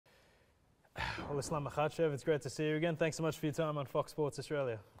Well, Islam Makhachev, it's great to see you again. Thanks so much for your time on Fox Sports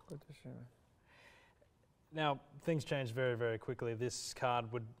Australia. Good to see you. Now, things changed very, very quickly. This card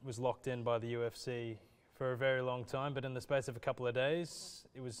was locked in by the UFC for a very long time, but in the space of a couple of days,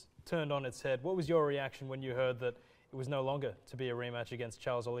 it was turned on its head. What was your reaction when you heard that it was no longer to be a rematch against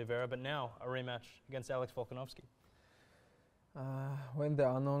Charles Oliveira, but now a rematch against Alex Volkanovski? When they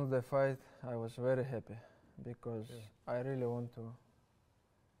announced the fight, I was very happy because I really want to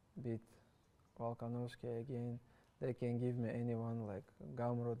beat Volkanovski again. They can give me anyone like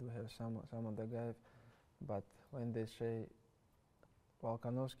Gamrot, we have some other guys, but when they say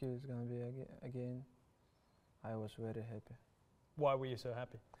Volkanovski is going to be again, I was very happy. Why were you so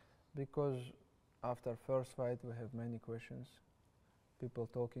happy? Because after first fight we have many questions, people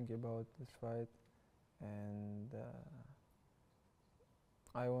talking about this fight, and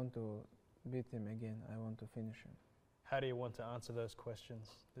I want to beat him again. I want to finish him. How do you want to answer those questions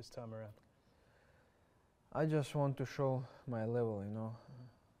this time around? I just want to show my level, you know.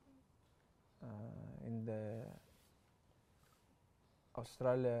 In the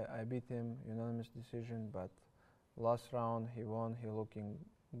Australia, I beat him unanimous decision, but last round he won. He looking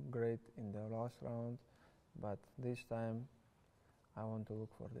great in the last round, but this time I want to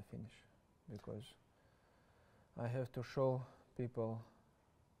look for the finish because I have to show people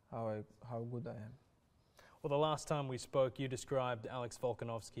how good I am. Well, the last time we spoke, you described Alex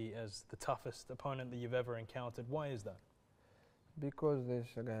Volkanovski as the toughest opponent that you've ever encountered. Why is that? Because this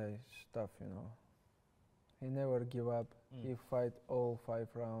guy is tough, you know. He never give up. He fight all 5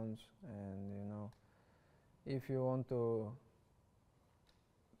 rounds, and you know, if you want to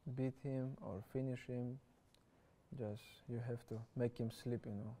beat him or finish him, just you have to make him sleep,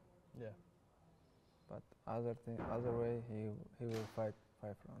 you know. Yeah. But other way, he will fight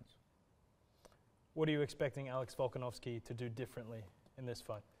 5 rounds. What are you expecting Alex Volkanovski to do differently in this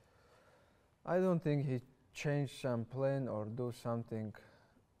fight? I don't think he changed some plan or do something,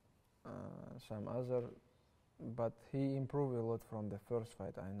 some other, but he improved a lot from the first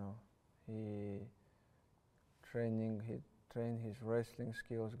fight, I know. He trained his wrestling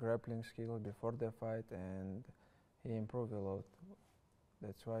skills, grappling skills before the fight, and he improved a lot.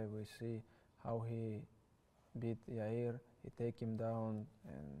 That's why we see how he beat Yair. He take him down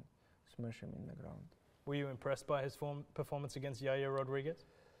and smash him in the ground. Were you impressed by his performance against Yair Rodriguez?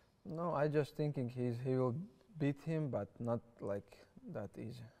 No, I just thinking he will beat him, but not like that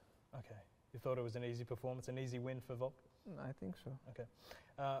easy. Okay. You thought it was an easy performance, an easy win for Volk? I think so. Okay.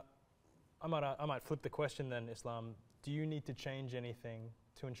 I might flip the question then, Islam. Do you need to change anything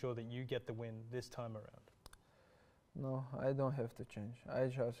to ensure that you get the win this time around? No, I don't have to change. I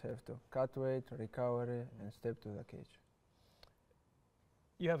just have to cut weight, recovery, and step to the cage.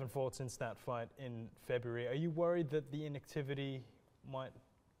 You haven't fought since that fight in February. Are you worried that the inactivity might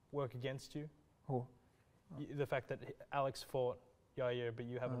work against you? Who? The fact that Alex fought Yair, but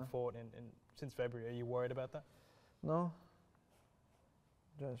you haven't fought since February. Are you worried about that? No.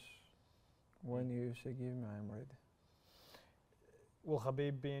 Just when you say give me, I'm ready. Will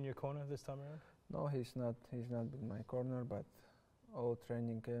Khabib be in your corner this time around? No, he's not in my corner, but all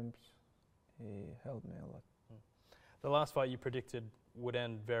training camps, he helped me a lot. The last fight you predicted would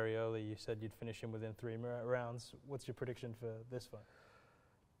end very early. You said you'd finish him within 3 rounds. What's your prediction for this fight?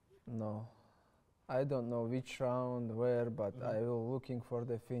 No, I don't know which round, where, but I will looking for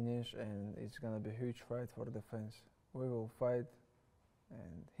the finish, and it's gonna be a huge fight for the fans. We will fight,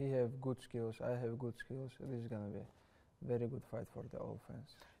 and he have good skills, I have good skills. This is gonna be a very good fight for the all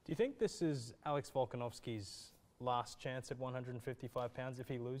fans. Do you think this is Alex Volkanovski's last chance at 155 pounds if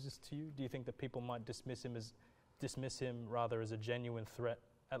he loses to you? Do you think that people might dismiss him rather as a genuine threat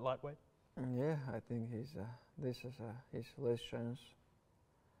at lightweight? Yeah, I think this is his last chance.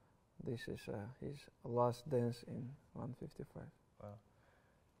 This is his last dance in 155. Wow.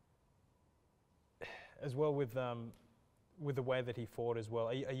 As well with the way that he fought as well,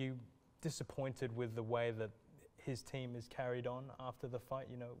 are you disappointed with the way that his team is carried on after the fight,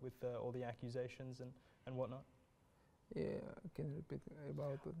 you know, with all the accusations and whatnot? Yeah, can you repeat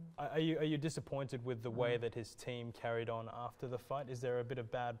about it? Are you disappointed with the way that his team carried on after the fight? Is there a bit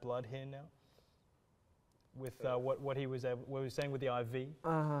of bad blood here now? With what he was saying with the IV?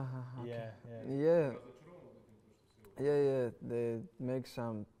 Okay. Yeah. They make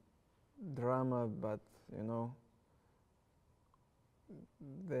some drama, but you know,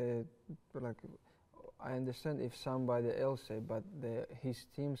 they like. I understand if somebody else say, but his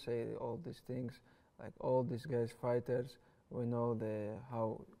team say all these things. Like all these guys fighters, we know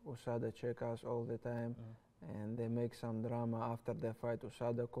how Usada check us all the time, and they make some drama after the fight.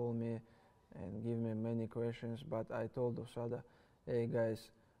 Usada called me and give me many questions, but I told Usada, hey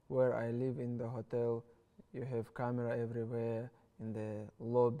guys, where I live in the hotel, you have camera everywhere, in the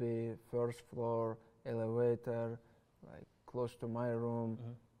lobby, first floor, elevator, like close to my room.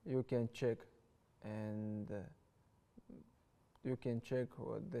 You can check, and you can check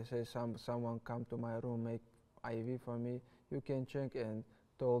what they say. Someone come to my room, make IV for me. You can check and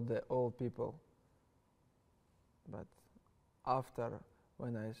told the old people. But after,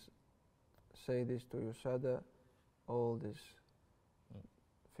 when I say this to USADA, all this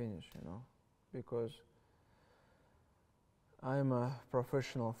finish, you know, because I'm a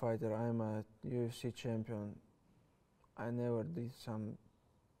professional fighter. I'm a UFC champion. I never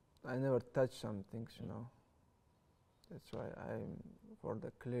touched some things, you know. That's why I'm for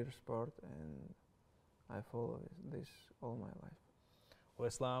the clear sport, and I follow this all my life. Well,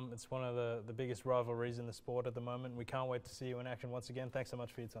 Islam, it's one of the biggest rivalries in the sport at the moment. We can't wait to see you in action once again. Thanks so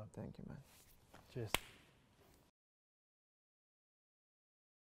much for your time. Thank you, man. Cheers.